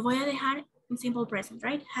cambiar, lo voy a dejar en simple present,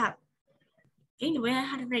 right? Have. Okay, lo voy a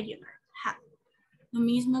dejar regular, have. Lo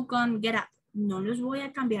mismo con get up, no los voy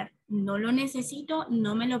a cambiar, no lo necesito,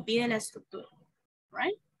 no me lo pide la estructura,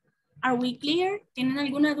 right? Are we clear? ¿Tienen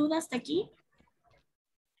alguna duda hasta aquí?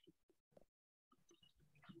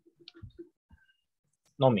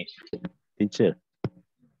 No, miss. Teacher.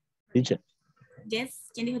 Yes,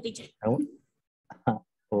 ¿quién dijo teacher?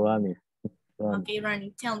 Ronnie. Okay,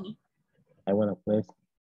 Ronnie, tell me. I want to play,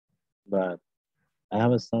 but I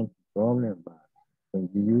have some problem. But when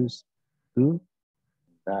you use do,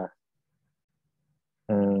 that,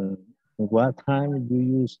 what time do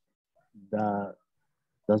you use that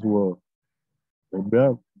word?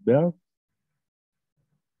 The verb?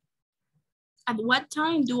 At what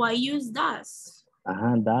time do I use does?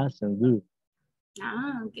 Does and do.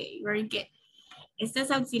 Okay, very good.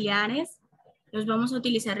 Estos auxiliares los vamos a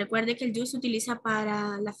utilizar. Recuerde que el do se utiliza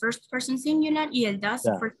para la first person singular y el does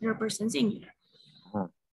for third person singular.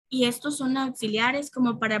 Y estos son auxiliares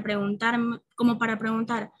como para preguntar,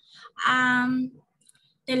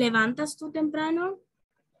 ¿te levantas tú temprano?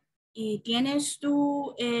 ¿Y tienes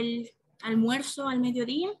tú el almuerzo al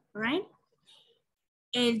mediodía? Right?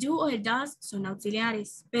 El do o el does son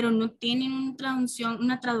auxiliares, pero no tienen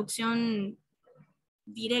una traducción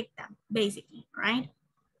directa, basically, right?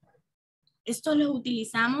 Esto lo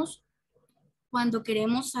utilizamos cuando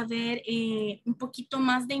queremos saber un poquito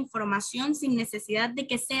más de información sin necesidad de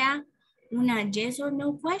que sea una yes or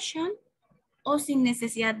no question o sin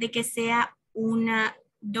necesidad de que sea una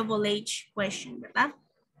double H question, ¿verdad?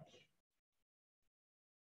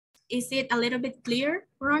 Is it a little bit clear,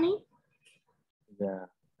 Ronnie? Yeah.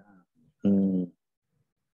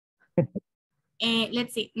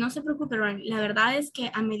 Let's see, no se preocupe, Ronnie. La verdad es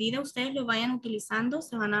que a medida ustedes lo vayan utilizando,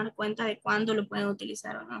 se van a dar cuenta de cuándo lo pueden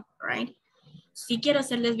utilizar o no, right? Sí quiero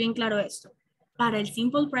hacerles bien claro esto. Para el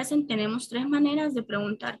simple present tenemos tres maneras de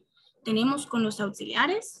preguntar. Tenemos con los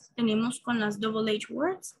auxiliares, tenemos con las double H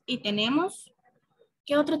words y tenemos...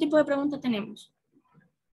 ¿Qué otro tipo de pregunta tenemos?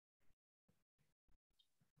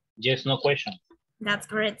 Yes, no question. That's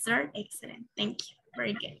correct, sir. Excellent. Thank you.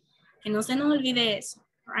 Very good. Que no se nos olvide eso,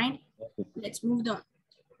 right? Let's move on.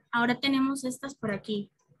 Ahora tenemos estas por aquí.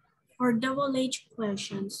 For double H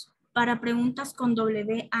questions. Para preguntas con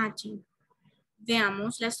WH.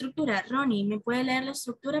 Veamos la estructura. Ronnie, ¿me puede leer la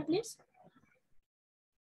estructura, please?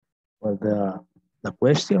 Well, the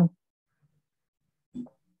question.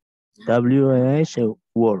 WH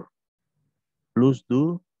word. Plus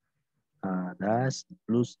do. Does.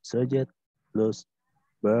 Plus subject. Plus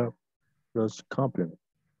verb. Plus complement.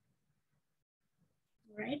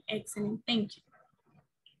 Right, excellent. Thank you.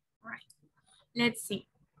 All right. Let's see.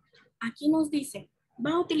 Aquí nos dice,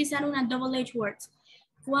 va a utilizar una double H words.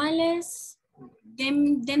 ¿Cuál es?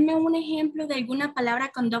 Denme un ejemplo de alguna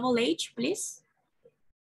palabra con double H, please.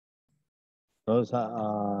 Those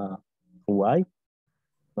why?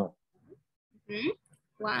 No.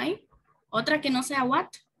 Why? Otra que no sea what?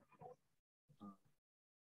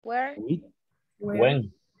 Where?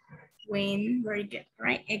 When. When, very good,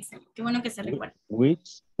 right? Excellent. Qué bueno que se recuerda.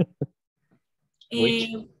 Which?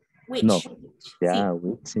 Which? No. Yeah, Sí.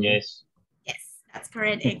 which. Yes. Yes, that's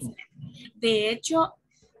correct. Excellent. De hecho,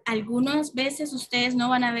 algunas veces ustedes no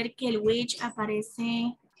van a ver que el which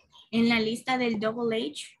aparece en la lista del double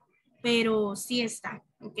H, pero sí está,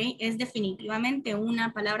 ¿ok? Es definitivamente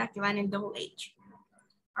una palabra que va en el double H.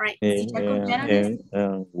 All right. Si ya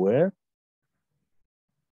copiaron Where?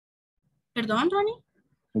 Perdón, Ronnie.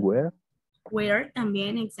 Where? Where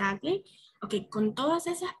también, exactly. Ok, con todas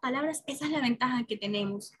esas palabras, esa es la ventaja que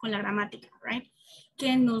tenemos con la gramática, right?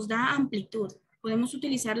 Que nos da amplitud. Podemos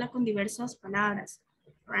utilizarla con diversas palabras,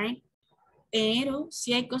 right? Pero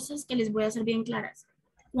sí hay cosas que les voy a hacer bien claras.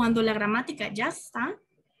 Cuando la gramática ya está,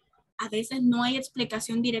 a veces no hay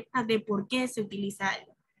explicación directa de por qué se utiliza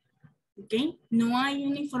algo. ¿Ok? No hay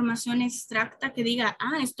una información extracta que diga,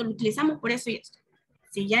 esto lo utilizamos por eso y esto.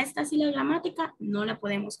 Si ya está así la gramática, no la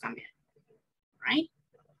podemos cambiar. Right?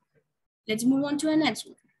 Let's move on to the next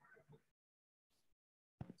one.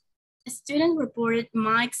 A student reported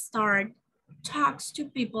Mike starred talks to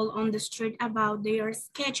people on the street about their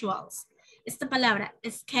schedules. Esta palabra,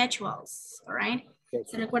 schedules, all right?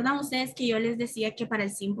 ¿Se recuerdan ustedes que yo les decía que para el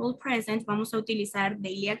simple present vamos a utilizar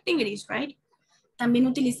daily activities, right? También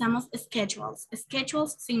utilizamos schedules.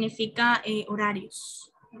 Schedules significa horarios,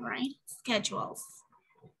 all right? Schedules.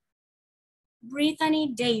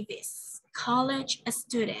 Brittany Davis, college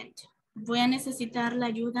student. Voy a necesitar la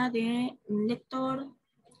ayuda de un lector.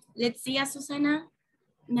 Let's see, Susana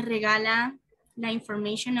me regala la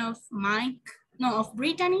information of of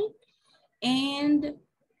Brittany. And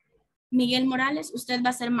Miguel Morales, usted va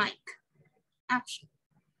a ser Mike. Action.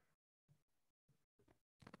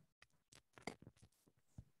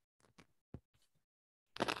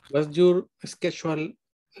 What's your schedule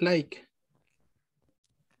like?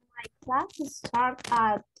 My class starts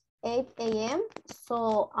at 8 a.m.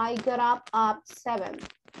 So I get up at 7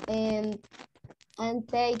 and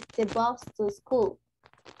take the bus to school.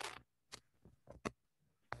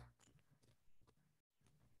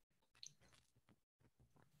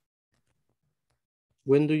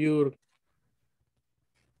 When do your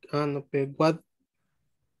what?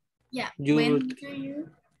 Yeah.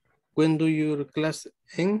 When do your class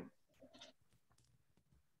end?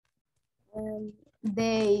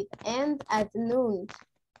 They end at noon.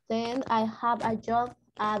 Then I have a job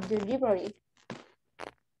at the library.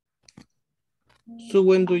 So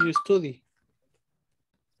when do you study?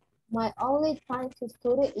 My only time to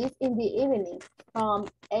study is in the evening from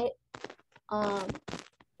 8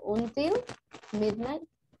 until midnight.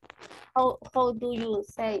 How do you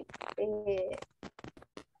say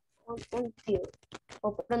until?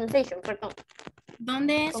 O pronunciation, perdón.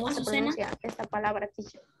 ¿Dónde es, ¿Cómo se Azucena? pronuncia esta palabra,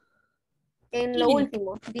 teacher? En lo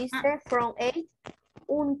último, dice from 8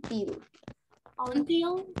 until.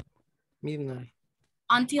 Until? Midnight.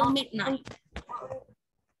 Until midnight.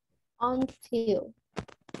 Until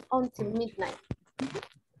midnight.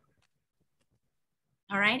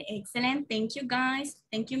 All right, excellent. Thank you, guys.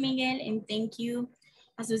 Thank you, Miguel, and thank you,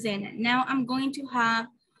 Azucena. Now I'm going to have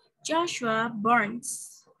Joshua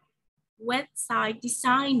Burns, website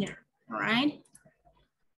designer, all right?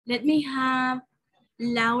 Let me have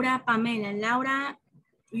Laura Pamela. Laura,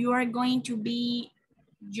 you are going to be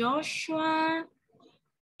Joshua,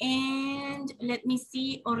 and let me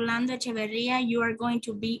see, Orlando Echeverria, you are going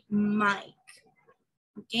to be Mike.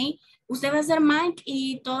 Ok, usted va a ser Mike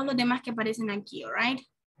y todos los demás que aparecen aquí, all right?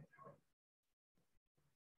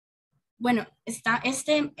 Bueno, está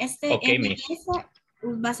Okay, miss.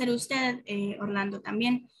 va a ser usted, Orlando,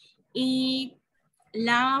 también. Y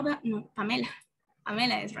Laura, no, Pamela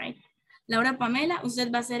es right. Laura Pamela,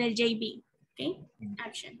 usted va a ser el JB, ok?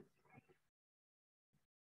 Action.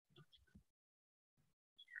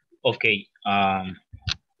 Okay.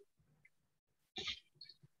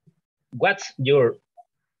 What's your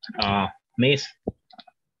miss?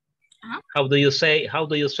 How do you say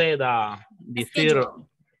the schedule?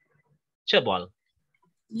 Schedule.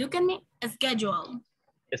 Look at me. A schedule.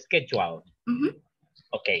 Schedule. Mm-hmm.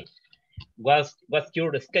 Okay. What's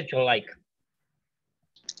your schedule like?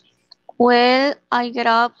 Well, I get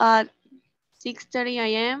up at 6:30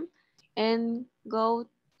 a.m. and go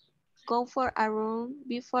for a run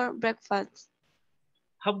before breakfast.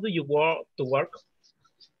 How do you work?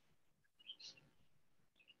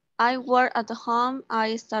 I work at home.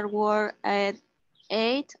 I start work at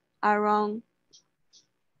 8, around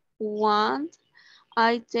 1.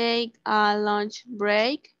 I take a lunch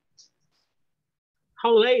break.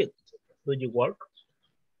 How late do you work?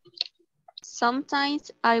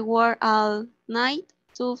 Sometimes I work all night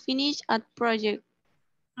to finish a project.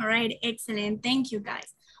 All right, excellent. Thank you,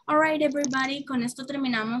 guys. All right, everybody. Con esto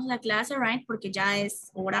terminamos la clase, right? Porque ya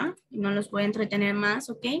es hora y no los voy a entretener más,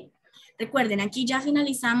 ¿ok? Recuerden, aquí ya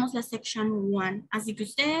finalizamos la section 1, así que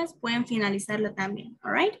ustedes pueden finalizarla también,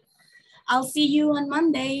 all right? I'll see you on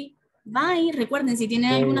Monday. Bye. Recuerden, si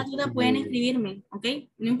tienen alguna duda pueden escribirme, ¿ok?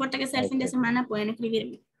 No importa que sea el fin de semana, pueden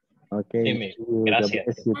escribirme. Okay.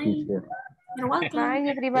 Gracias. You're welcome. Bye,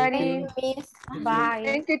 everybody. Bye.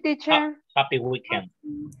 Thank you, teacher. Happy weekend.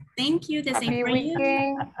 Thank you. The same for you.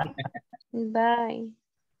 Happy weekend. Bye.